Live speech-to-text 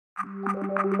A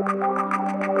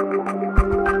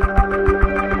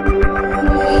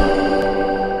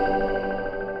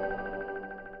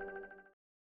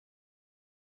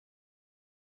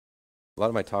lot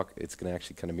of my talk, it's going to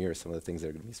actually kind of mirror some of the things that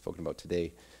are going to be spoken about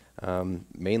today.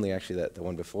 Mainly actually the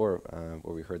one before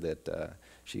where we heard that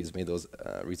she's made those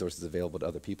resources available to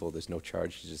other people. There's no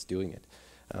charge, she's just doing it.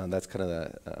 That's kind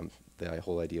of the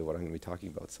whole idea of what I'm going to be talking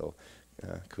about, so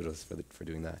kudos for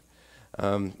doing that.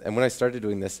 And when I started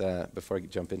doing this, before I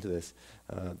jump into this,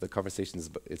 the conversation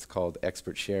it's called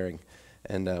expert sharing.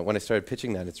 And when I started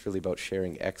pitching that, it's really about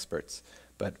sharing experts.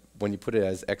 But when you put it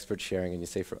as expert sharing and you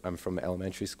say I'm from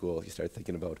elementary school, you start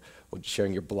thinking about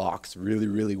sharing your blocks really,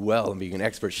 really well and being an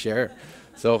expert sharer.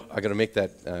 So I'm going to make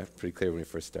that pretty clear when we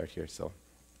first start here. So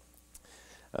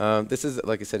this is,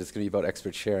 like I said, it's going to be about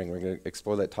expert sharing. We're going to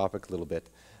explore that topic a little bit.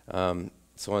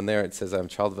 So on there it says I'm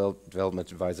Child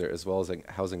Development Advisor as well as a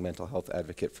Housing Mental Health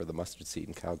Advocate for the Mustard Seed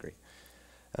in Calgary.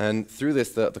 And through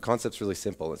this, the concept's really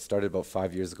simple. It started about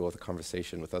 5 years ago with a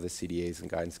conversation with other CDAs and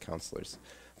guidance counselors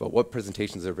about what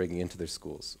presentations they're bringing into their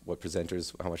schools, what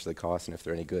presenters, how much they cost, and if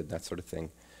they're any good, that sort of thing.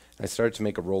 And I started to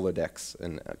make a Rolodex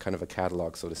and kind of a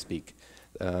catalog, so to speak,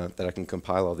 that I can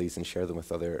compile all these and share them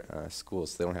with other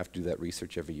schools so they don't have to do that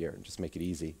research every year and just make it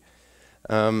easy.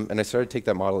 And I started to take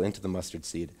that model into the Mustard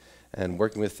Seed. And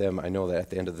working with them, I know that at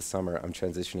the end of the summer, I'm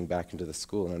transitioning back into the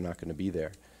school and I'm not going to be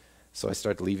there. So I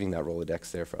started leaving that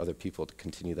Rolodex there for other people to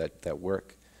continue that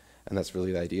work. And that's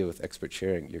really the idea with expert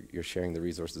sharing. You're sharing the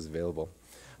resources available.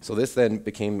 So this then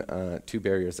became two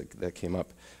barriers that came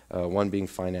up. One being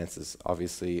finances.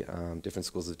 Obviously, different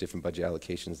schools have different budget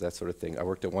allocations, that sort of thing. I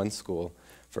worked at one school,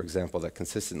 for example, that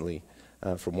consistently,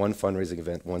 from one fundraising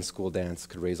event, one school dance,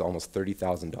 could raise almost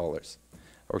 $30,000.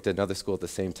 I worked at another school at the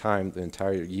same time, the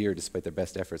entire year, despite their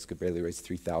best efforts, could barely raise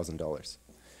 $3,000.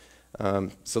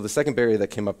 So the second barrier that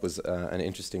came up was an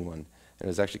interesting one, and it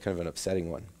was actually kind of an upsetting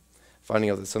one. Finding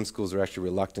out that some schools were actually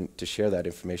reluctant to share that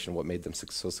information, what made them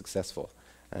so successful,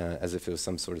 as if it was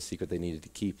some sort of secret they needed to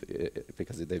keep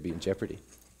because they'd be in jeopardy.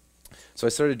 So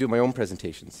I started to do my own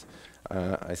presentations.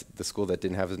 The school that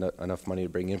didn't have enough money to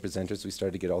bring in presenters, we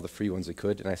started to get all the free ones we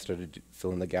could, and I started to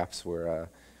fill in the gaps where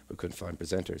we couldn't find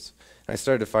presenters. And I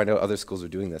started to find out other schools were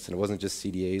doing this, and it wasn't just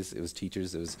CDAs, it was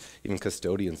teachers, it was even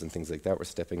custodians and things like that were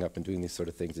stepping up and doing these sort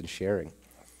of things and sharing.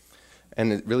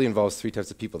 And it really involves three types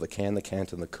of people: the can, the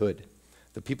can't, and the could.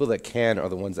 The people that can are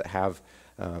the ones that have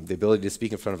the ability to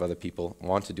speak in front of other people,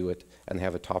 want to do it, and they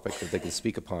have a topic that they can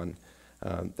speak upon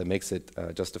that makes it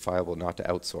justifiable not to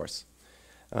outsource.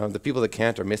 The people that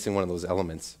can't are missing one of those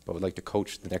elements, but would like to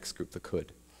coach the next group that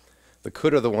could. The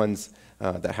could are the ones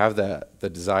that have the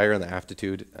desire and the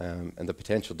aptitude and the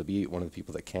potential to be one of the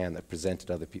people that can, that present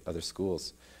at other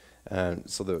schools.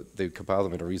 So they compile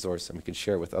them in a resource and we can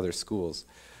share with other schools.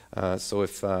 So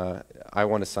if I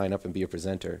want to sign up and be a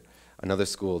presenter, another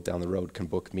school down the road can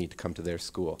book me to come to their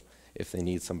school if they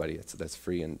need somebody that's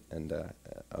free and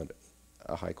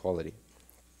a high quality.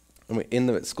 And in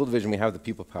the school division, we have the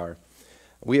people power.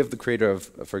 We have the creator of,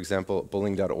 for example,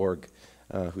 bullying.org,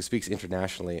 who speaks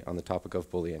internationally on the topic of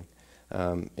bullying.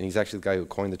 And he's actually the guy who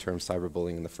coined the term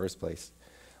cyberbullying in the first place.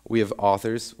 We have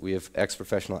authors, we have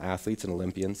ex-professional athletes and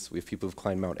Olympians, we have people who've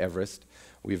climbed Mount Everest,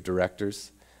 we have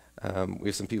directors, we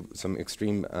have some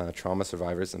extreme trauma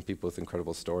survivors and people with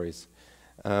incredible stories.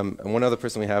 And one other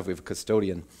person we have a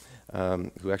custodian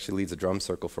who actually leads a drum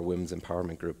circle for women's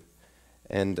empowerment group.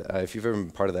 And if you've ever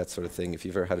been part of that sort of thing, if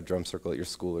you've ever had a drum circle at your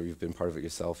school or you've been part of it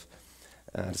yourself,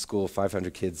 at a school,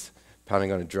 500 kids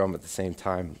pounding on a drum at the same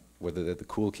time, whether they're the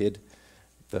cool kid,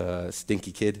 the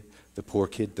stinky kid, the poor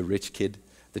kid, the rich kid,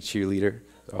 the cheerleader,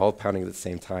 they're all pounding at the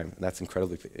same time, and that's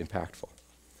incredibly impactful.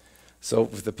 So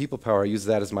with the people power, I use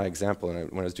that as my example,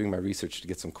 and when I was doing my research to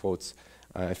get some quotes,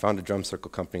 I found a drum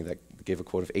circle company that gave a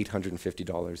quote of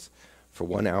 $850 for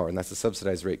 1 hour, and that's a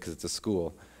subsidized rate because it's a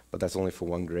school, but that's only for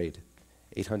one grade.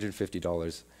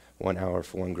 $850, 1 hour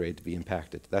for one grade to be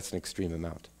impacted. That's an extreme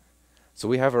amount. So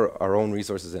we have our own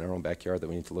resources in our own backyard that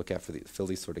we need to look at for fill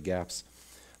these sort of gaps.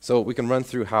 So we can run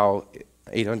through how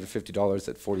 $850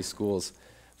 at 40 schools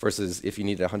versus if you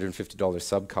need a $150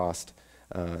 sub cost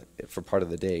for part of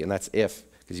the day, and that's if,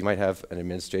 because you might have an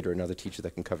administrator or another teacher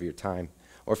that can cover your time.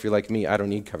 Or if you're like me, I don't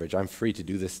need coverage, I'm free to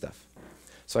do this stuff.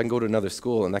 So I can go to another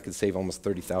school and that could save almost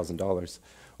 $30,000.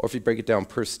 Or if you break it down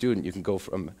per student, you can go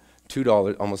from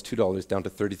almost $2 down to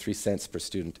 33 cents per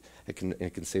student. It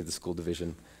can save the school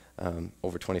division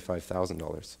over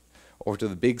 $25,000. Over to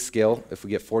the big scale, if we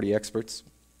get 40 experts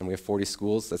and we have 40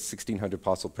 schools, that's 1,600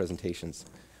 possible presentations.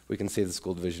 We can save the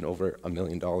school division over $1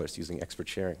 million using expert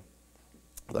sharing.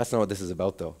 Well, that's not what this is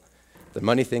about, though. The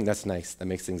money thing, that's nice. That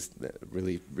makes things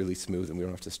really, really smooth and we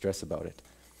don't have to stress about it.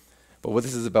 But what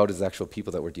this is about is the actual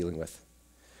people that we're dealing with.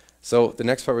 So the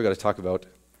next part we've got to talk about,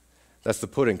 that's the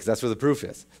pudding, because that's where the proof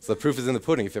is. So the proof is in the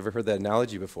pudding, if you've ever heard that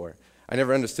analogy before. I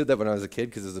never understood that when I was a kid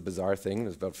because it was a bizarre thing. It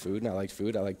was about food, and I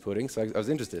liked pudding, so I was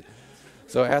interested.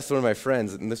 So I asked one of my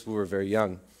friends, and this when we were very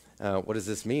young, what does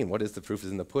this mean? What is the proof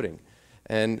is in the pudding?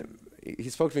 And he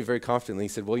spoke to me very confidently. He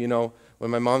said, well, you know,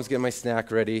 when my mom's getting my snack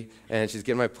ready and she's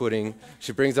getting my pudding,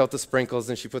 she brings out the sprinkles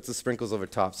and she puts the sprinkles over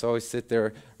top. So I always sit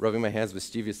there rubbing my hands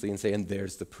mischievously and say, and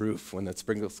there's the proof when the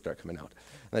sprinkles start coming out.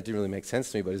 And that didn't really make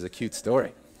sense to me, but it was a cute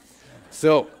story.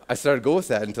 So I started to go with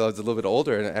that until I was a little bit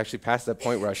older, and I actually passed that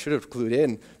point where I should have clued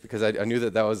in because I knew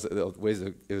that was the ways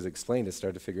it was explained. I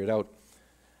started to figure it out.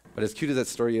 But as cute as that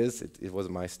story is, it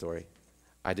wasn't my story.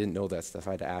 I didn't know that stuff.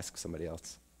 I had to ask somebody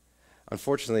else.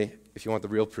 Unfortunately, if you want the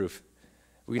real proof,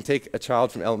 we can take a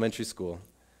child from elementary school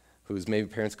whose maybe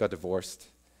parents got divorced,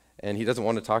 and he doesn't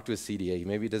want to talk to his CDA.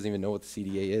 Maybe he doesn't even know what the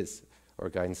CDA is, or a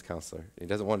guidance counselor. He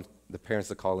doesn't want the parents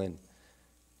to call in.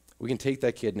 We can take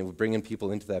that kid and we bring in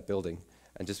people into that building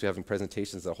and just be having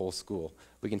presentations the whole school.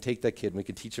 We can take that kid and we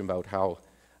can teach him about how,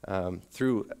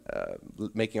 through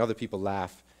making other people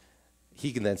laugh,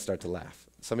 he can then start to laugh.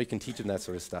 Somebody can teach him that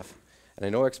sort of stuff. And I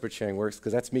know expert sharing works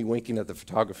because that's me winking at the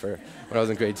photographer when I was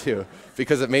in grade 2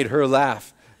 because it made her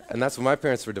laugh. And that's when my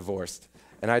parents were divorced.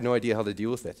 And I had no idea how to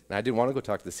deal with it. And I didn't want to go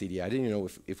talk to the CDA. I didn't even know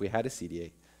if we had a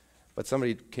CDA. But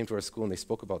somebody came to our school and they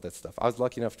spoke about that stuff. I was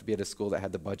lucky enough to be at a school that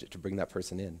had the budget to bring that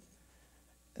person in.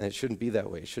 And it shouldn't be that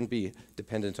way. It shouldn't be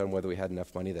dependent on whether we had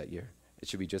enough money that year. It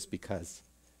should be just because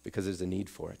there's a need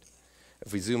for it.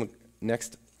 If we zoom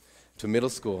next to middle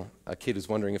school, a kid who's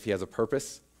wondering if he has a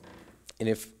purpose, and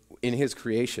if in his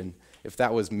creation, if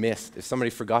that was missed, if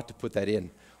somebody forgot to put that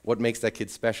in, what makes that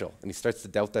kid special? And he starts to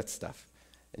doubt that stuff.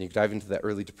 And you dive into that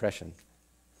early depression.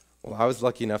 Well, I was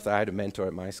lucky enough that I had a mentor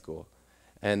at my school.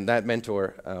 And that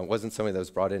mentor wasn't somebody that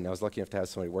was brought in. I was lucky enough to have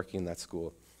somebody working in that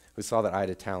school who saw that I had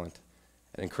a talent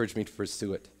and encouraged me to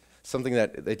pursue it. Something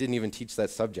that they didn't even teach that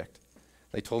subject.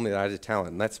 They told me that I had a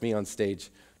talent, and that's me on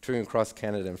stage touring across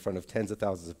Canada in front of tens of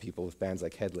thousands of people with bands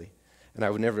like Headley. And I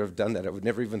would never have done that. I would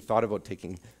never even thought about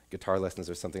taking guitar lessons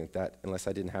or something like that unless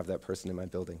I didn't have that person in my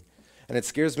building. And it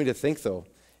scares me to think, though,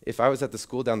 if I was at the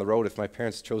school down the road, if my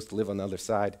parents chose to live on the other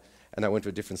side and I went to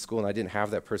a different school and I didn't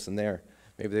have that person there,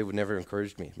 maybe they would never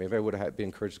encourage me. Maybe I would have been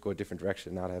encouraged to go a different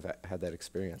direction and not have had that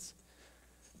experience.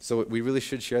 So we really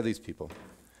should share these people.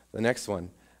 The next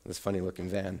one, this funny-looking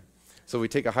van. So we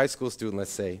take a high school student,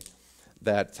 let's say,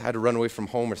 that had to run away from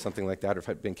home or something like that, or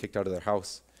had been kicked out of their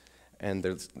house, and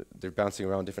they're bouncing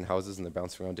around different houses, and they're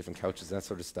bouncing around different couches, and that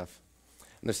sort of stuff.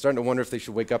 And they're starting to wonder if they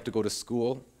should wake up to go to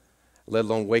school, let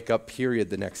alone wake up,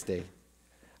 period, the next day.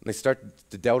 And they start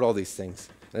to doubt all these things.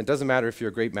 And it doesn't matter if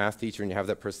you're a great math teacher and you have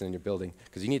that person in your building,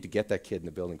 because you need to get that kid in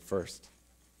the building first.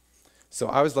 So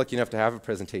I was lucky enough to have a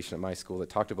presentation at my school that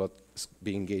talked about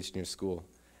being engaged in your school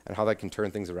and how that can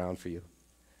turn things around for you.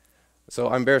 So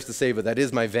I'm embarrassed to say, but that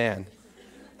is my van.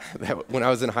 When I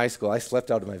was in high school, I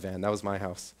slept out of my van. That was my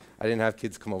house. I didn't have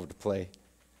kids come over to play.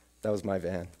 That was my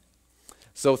van.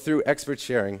 So through expert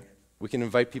sharing, we can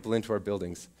invite people into our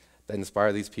buildings that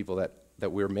inspire these people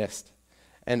that we're missed.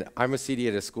 And I'm a CDA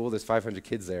at a school. There's 500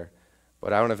 kids there.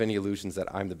 But I don't have any illusions that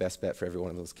I'm the best bet for every one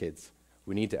of those kids.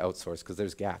 We need to outsource because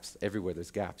there's gaps. Everywhere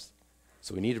there's gaps.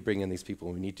 So we need to bring in these people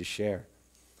and we need to share.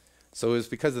 So it was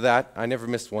because of that, I never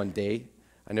missed one day.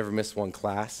 I never missed one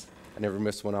class. I never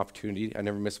missed one opportunity. I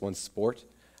never missed one sport.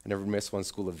 I never missed one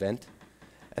school event.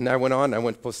 And I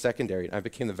went post-secondary, and I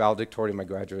became the valedictorian in my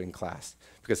graduating class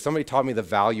because somebody taught me the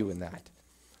value in that.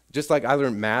 Just like I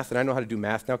learned math, and I know how to do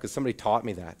math now because somebody taught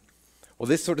me that. Well,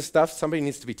 this sort of stuff, somebody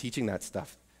needs to be teaching that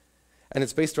stuff. And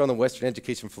it's based around the Western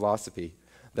education philosophy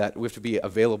that we have to be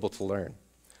available to learn.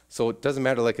 So it doesn't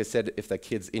matter, like I said, if that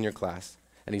kid's in your class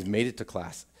and he's made it to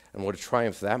class, and what a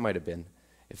triumph that might have been.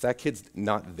 If that kid's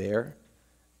not there,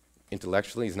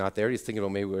 intellectually, he's not there, he's thinking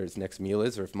about maybe where his next meal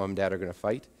is or if mom and dad are going to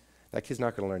fight, that kid's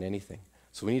not going to learn anything.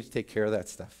 So we need to take care of that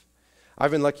stuff.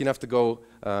 I've been lucky enough to go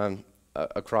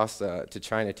across to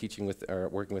China teaching with, or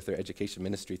working with their education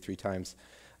ministry 3 times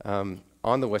on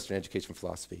the Western education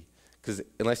philosophy. Because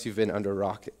unless you've been under a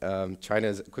rock, China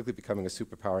is quickly becoming a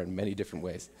superpower in many different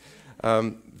ways.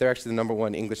 They're actually the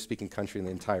 #1 English-speaking country in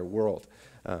the entire world,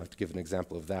 to give an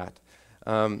example of that.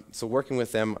 So working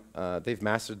with them, they've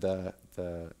mastered the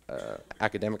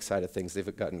academic side of things.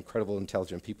 They've got incredible,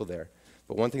 intelligent people there.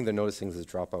 But one thing they're noticing is the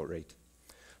dropout rate.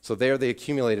 So there they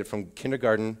accumulate it from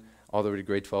kindergarten all the way to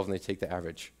grade 12, and they take the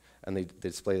average, and they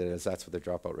display that as that's what their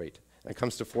dropout rate. And it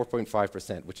comes to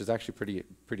 4.5%, which is actually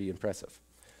pretty impressive.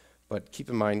 But keep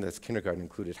in mind that's kindergarten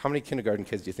included. How many kindergarten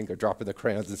kids do you think are dropping their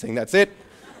crayons and saying, that's it?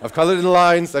 I've colored in the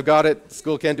lines, I've got it,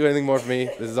 school can't do anything more for me,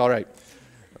 this is all right.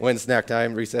 When snack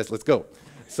time, recess, let's go.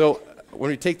 So when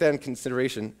we take that in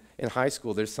consideration, in high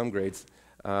school, there's some grades,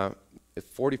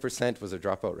 40% was a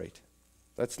dropout rate.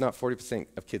 That's not 40%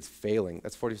 of kids failing,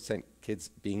 that's 40% kids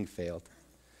being failed.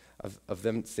 Of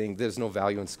them saying, there's no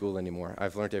value in school anymore.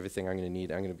 I've learned everything I'm going to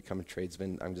need. I'm going to become a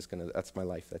tradesman. That's my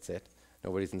life. That's it.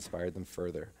 Nobody's inspired them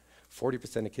further.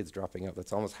 40% of kids dropping out.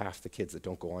 That's almost half the kids that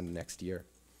don't go on next year.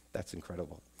 That's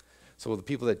incredible. So the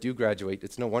people that do graduate,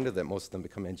 it's no wonder that most of them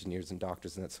become engineers and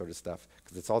doctors and that sort of stuff,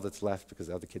 because it's all that's left because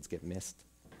the other kids get missed.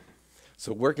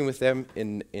 So working with them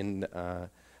in the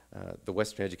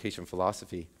Western education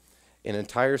philosophy, in an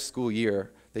entire school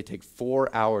year, they take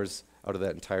 4 hours out of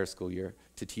that entire school year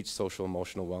to teach social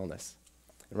emotional wellness.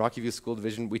 In Rocky View School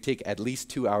Division, we take at least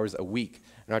 2 hours a week,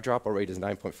 and our dropout rate is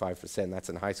 9.5%. That's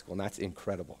in high school, and that's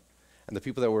incredible. And the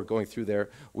people that we're going through there,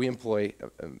 we employ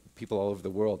people all over the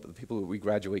world. The people that we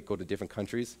graduate go to different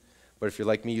countries, but if you're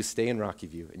like me, you stay in Rocky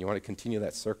View, and you want to continue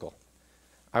that circle.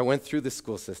 I went through the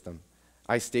school system.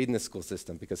 I stayed in the school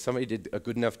system because somebody did a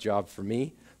good enough job for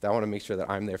me that I want to make sure that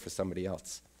I'm there for somebody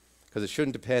else. Because it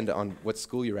shouldn't depend on what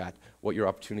school you're at, what your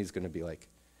opportunity is going to be like.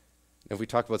 And if we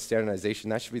talk about standardization,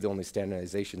 that should be the only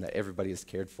standardization that everybody is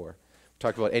cared for. We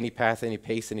talk about any path, any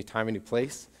pace, any time, any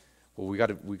place. Well, we got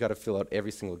to fill out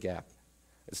every single gap.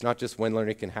 It's not just when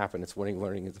learning can happen, it's when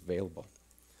learning is available.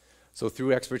 So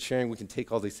through expert sharing, we can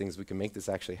take all these things, we can make this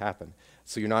actually happen.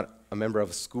 So you're not a member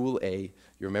of School A,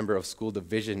 you're a member of School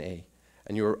Division A,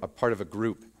 and you're a part of a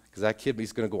group. Because that kid,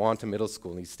 he's going to go on to middle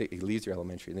school, and he leaves your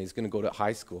elementary, and then he's going to go to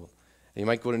high school. And he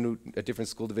might go to a different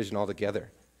school division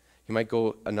altogether. He might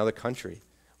go another country.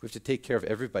 We have to take care of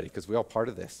everybody because we're all part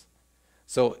of this.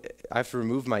 So I have to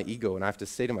remove my ego and I have to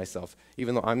say to myself,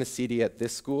 even though I'm the CD at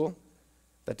this school,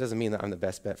 that doesn't mean that I'm the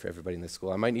best bet for everybody in this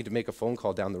school. I might need to make a phone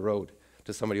call down the road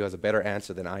to somebody who has a better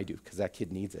answer than I do because that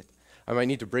kid needs it. I might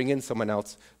need to bring in someone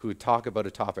else who would talk about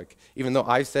a topic, even though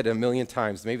I've said it a million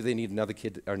times, maybe they need another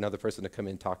kid or another person to come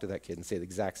in and talk to that kid and say the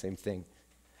exact same thing.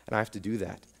 And I have to do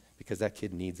that because that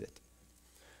kid needs it.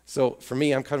 So for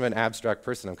me, I'm kind of an abstract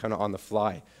person. I'm kind of on the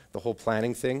fly. The whole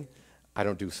planning thing, I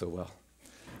don't do so well.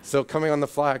 So coming on the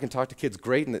fly, I can talk to kids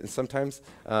great, and sometimes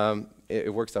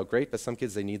it works out great, but some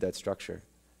kids, they need that structure.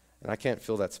 And I can't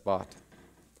fill that spot.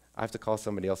 I have to call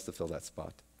somebody else to fill that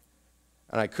spot.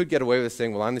 And I could get away with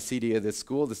saying, well, I'm the CD of this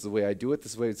school. This is the way I do it.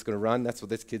 This is the way it's going to run. That's what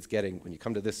this kid's getting. When you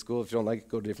come to this school, if you don't like it,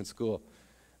 go to a different school.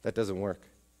 That doesn't work.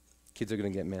 Kids are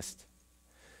going to get missed.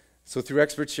 So through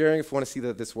expert sharing, if you want to see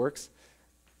that this works,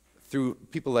 through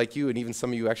people like you and even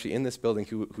some of you actually in this building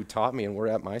who taught me and were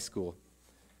at my school,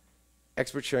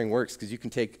 expert sharing works because you can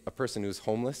take a person who's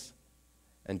homeless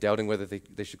and doubting whether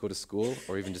they should go to school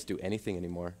or even just do anything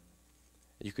anymore.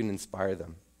 You can inspire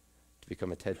them to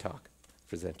become a TED Talk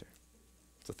presenter.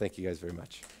 So thank you guys very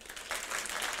much.